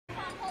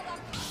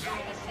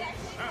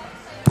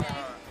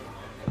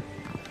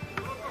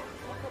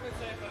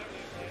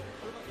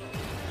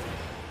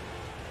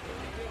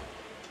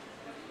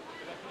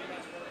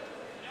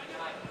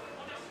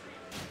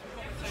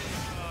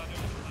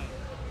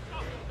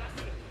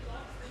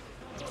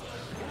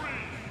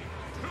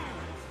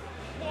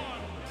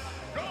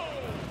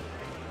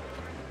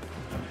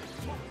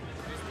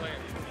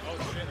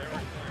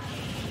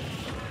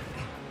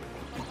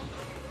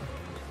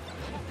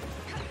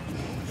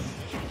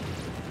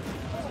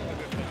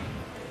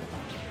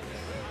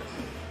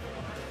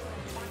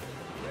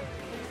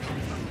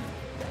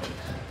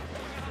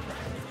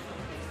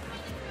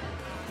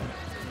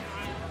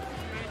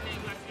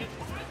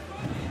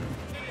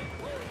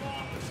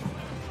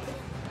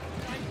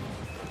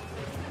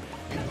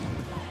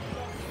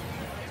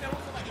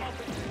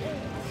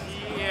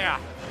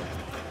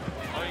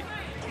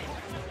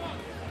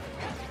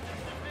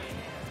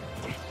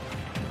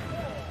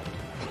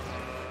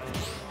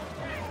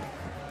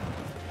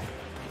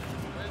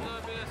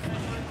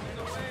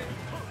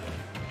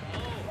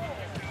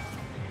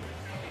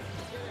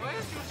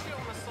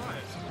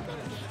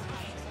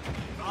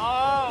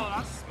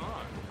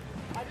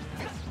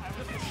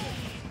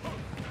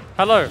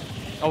Hello.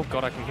 Oh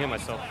god, I can hear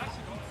myself.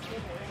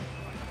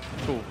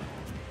 Cool.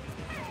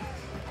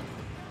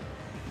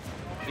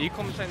 Are you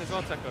commentating as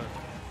well, Teca?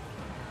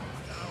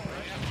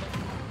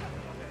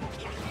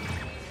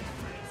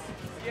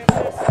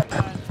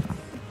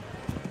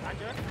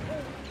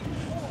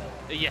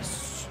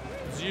 Yes.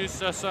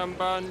 ZSS and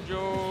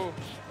Banjo.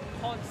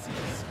 Can't see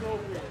the score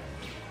wheel.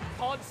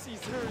 Can't see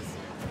Zeus.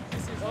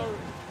 This is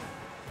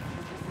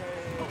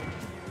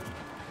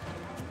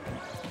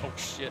Oh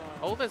shit.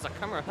 Oh, there's a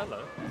camera.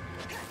 Hello.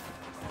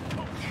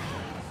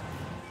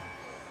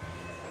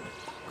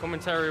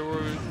 Commentary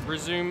will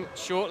resume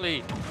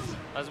shortly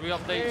as we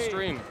update the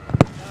stream.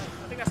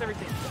 I think that's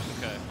everything.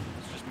 Okay,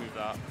 let's just move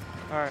that.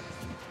 Alright.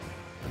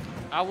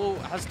 Owl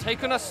has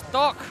taken a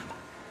stock.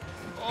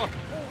 Oh.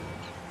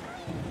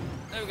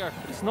 There we go.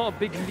 It's not a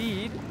big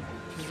lead,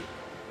 which is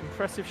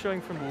impressive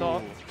showing from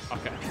Dark.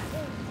 Okay.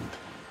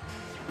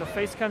 The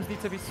face cams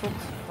need to be swapped.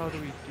 How do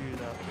we do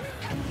that?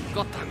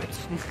 God damn it.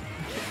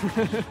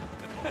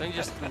 Don't you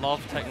just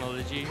love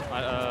technology?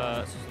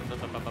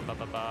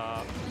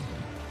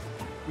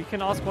 We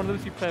can ask one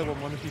of you play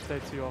one of you play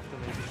two after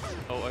maybe.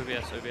 Oh,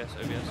 OBS.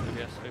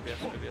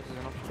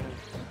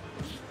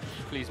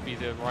 Please be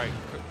the right.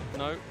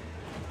 No.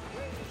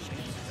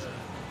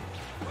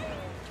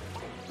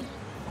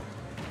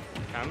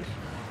 Cams.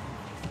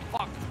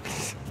 Fuck.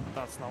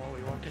 That's not what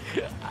we wanted.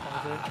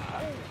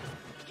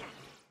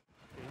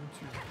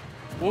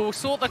 We'll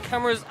sort the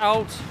cameras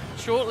out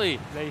shortly.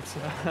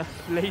 Later.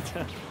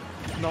 Later.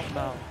 Not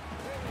now.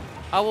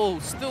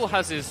 Owl still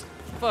has his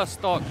first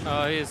stock.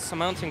 He is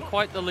surmounting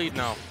quite the lead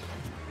now.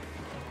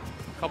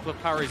 A couple of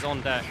parries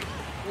on deck.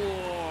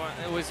 Oh,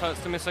 it always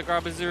hurts to miss a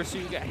grab as zero, so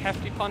you get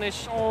hefty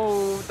punish.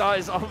 Oh, that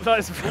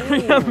is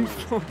very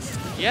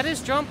unfortunate. He had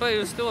his jump, but it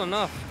was still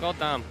enough. God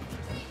damn.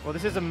 Well,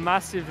 this is a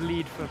massive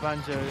lead for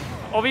Banjo.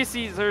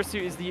 Obviously,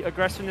 Zerasu is the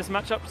aggressor in this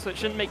matchup, so it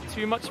shouldn't make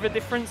too much of a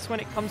difference when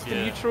it comes to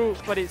neutral,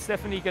 but it's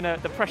definitely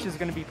the pressure's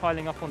gonna be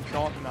piling up on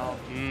Dark now.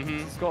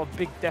 He's got a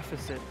big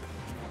deficit.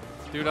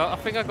 Dude, I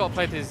think I got to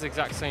play this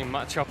exact same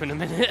matchup in a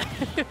minute.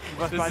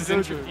 This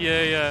is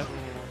yeah.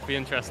 Be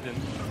interesting.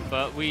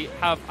 But we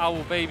have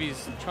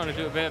OwlBBs trying to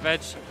do a bit of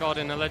edge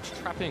guarding alleged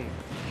trapping.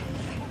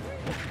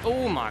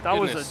 Oh my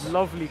goodness. That was a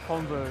lovely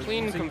combo.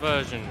 Clean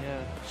conversion.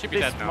 Yeah. Should be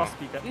dead now. Must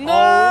be dead. No!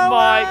 Oh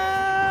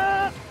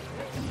my!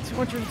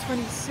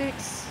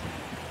 226.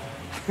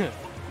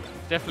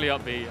 Definitely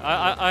up B.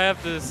 I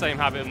have the same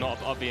habit of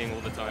not up Bing all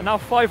the time. And now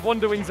 5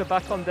 Wonder Wings are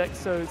back on deck,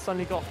 so it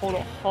suddenly got a whole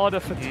lot harder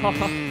for Dark.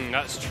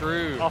 That's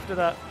true. After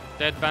that.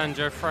 Dead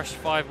Banjo, fresh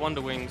 5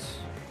 Wonder Wings.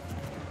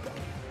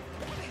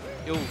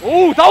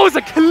 Oh, that was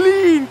a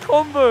clean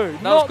combo!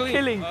 Not clean.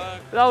 Killing.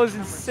 That was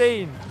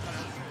insane.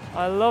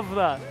 I love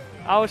that.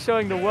 I was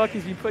showing the work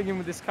he's been putting in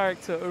with this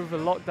character over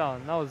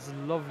lockdown. That was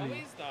lovely. Oh,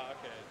 is that?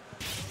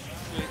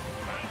 Okay.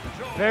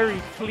 Very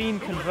clean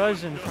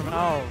conversion from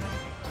Owl.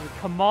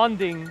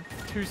 Commanding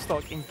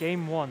 2-stock in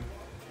game 1.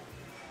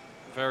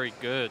 Very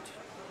good.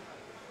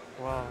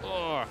 Wow.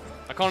 Oh,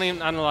 I can't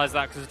even analyze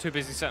that because I'm too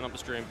busy setting up the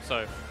stream.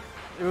 So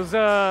it was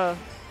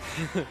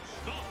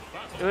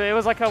it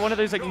was like one of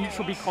those like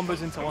neutral B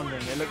combos into one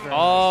ring. It looked very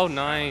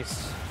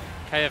nice.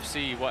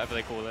 KFC, whatever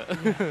they call it.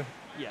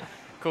 Yeah.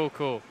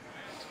 Cool.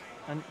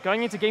 And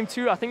going into game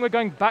 2, I think we're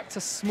going back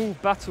to small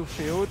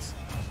battlefields.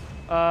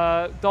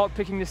 Dark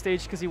picking the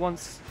stage because he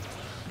wants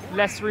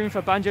less room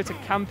for Banjo to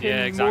camp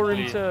in, more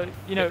room to,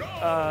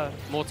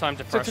 more time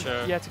to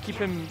pressure. To keep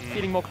him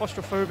feeling more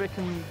claustrophobic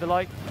and the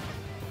like.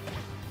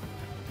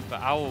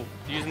 But Owl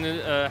using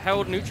the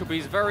held neutral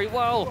Bs very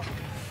well.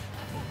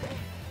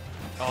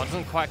 Oh, it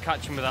doesn't quite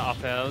catch him with that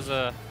up air. That was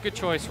a good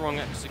choice, wrong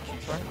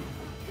execution.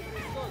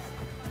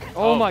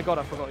 Oh my god,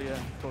 I forgot, yeah,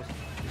 of course.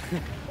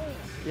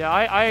 Yeah,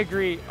 I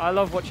agree. I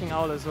love watching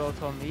Owl as well,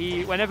 Tom.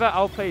 Whenever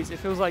Owl plays, it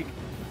feels like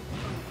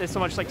there's so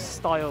much like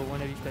style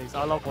whenever he plays.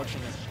 I love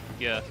watching it.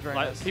 Yeah, like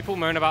nice. People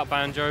moan about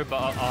Banjo,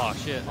 but oh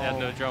shit, they had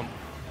no jump.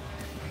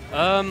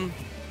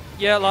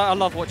 Yeah, like, I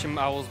love watching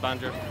Owl's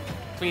Banjo.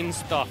 Clean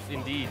stuff,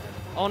 indeed.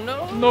 Oh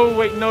no! No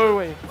way, no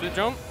way. Did it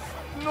jump?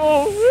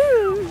 No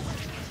way!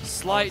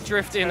 Slight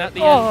drift in at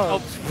the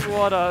end.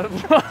 What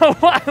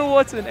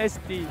an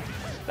SD.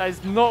 That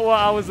is not what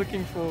I was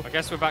looking for. I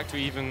guess we're back to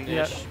even-ish.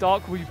 Yeah,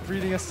 Dark will be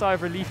breathing a sigh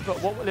of relief,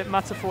 but what will it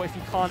matter for if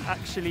he can't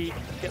actually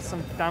get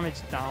some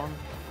damage down?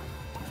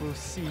 We'll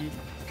see.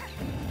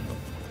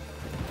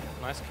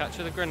 Nice catch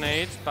of the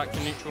grenade. Back to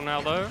neutral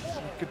now, though.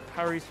 Some good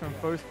parries from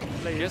both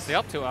players. Gets the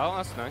up tilt out.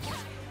 That's nice.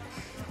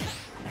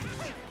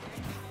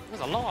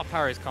 There's a lot of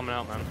parries coming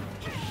out, man.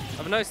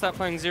 I've noticed that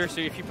playing Zero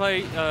Suit, if you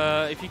play,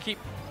 if you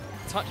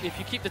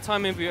keep the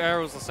timing of your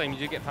aerials the same, you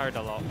do get parried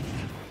a lot.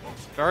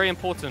 Very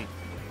important.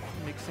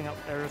 Mixing up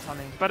aerial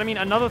timing. But I mean,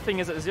 another thing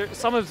is that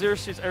some of Zero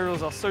Suit's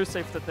aerials are so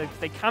safe that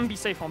they can be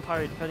safe on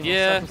parry depending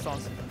on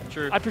circumstances.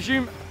 True. I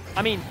presume,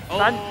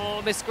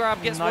 this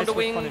grab gets nice Wonder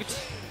Winged.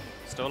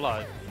 Still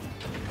alive.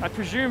 I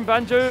presume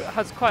Banjo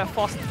has quite a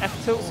fast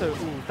F tilt, so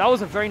that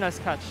was a very nice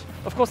catch.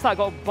 Of course, that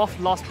got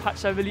buffed last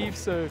patch, I believe.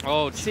 So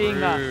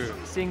seeing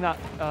that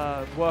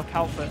work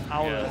out for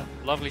Owl. Yeah.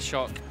 Lovely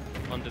shot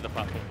under the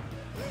platform.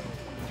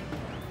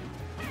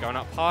 Going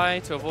up high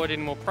to avoid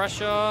any more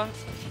pressure.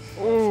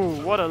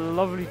 Oh, what a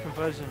lovely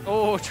conversion.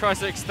 Oh, tries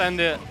to extend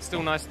it.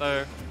 Still nice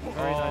though.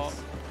 Very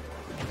nice.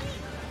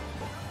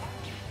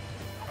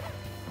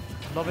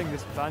 Loving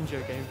this Banjo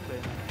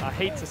gameplay. I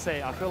hate to say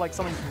it, I feel like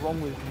something's wrong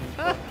with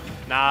me.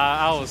 Nah,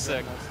 Owl was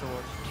sick. Nice to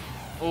watch.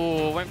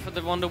 Oh, went for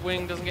the Wonder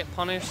Wing, doesn't get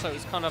punished, so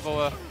it's kind of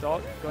a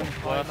Dark going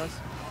high, nice.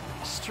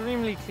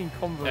 Extremely clean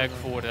combo. egg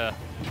forward there.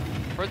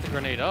 Throw the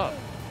grenade up.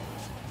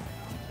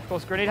 Of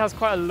course, grenade has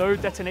quite a low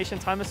detonation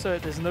timer, so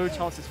there's no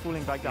chance it's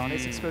falling back down.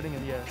 It's exploding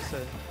in the air, so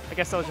I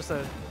guess that was just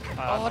a...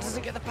 Oh,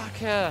 doesn't get the back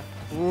here.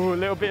 Ooh, a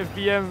little bit of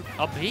BM.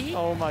 A B?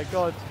 Oh my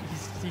god,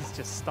 he's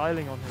just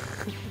styling on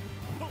him.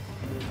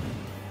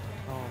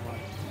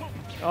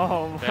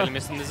 Oh my. Barely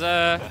missing the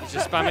Z. He's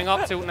just spamming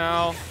up tilt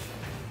now.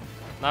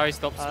 Now he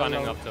stopped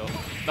spamming up tilt.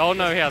 Oh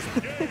no, he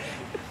hasn't.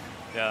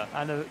 Yeah.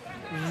 And a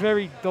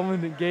very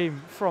dominant game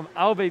from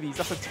OwlBBs.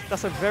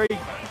 That's a very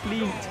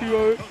clean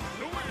 2-0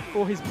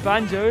 for his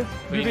Banjo.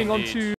 Moving on to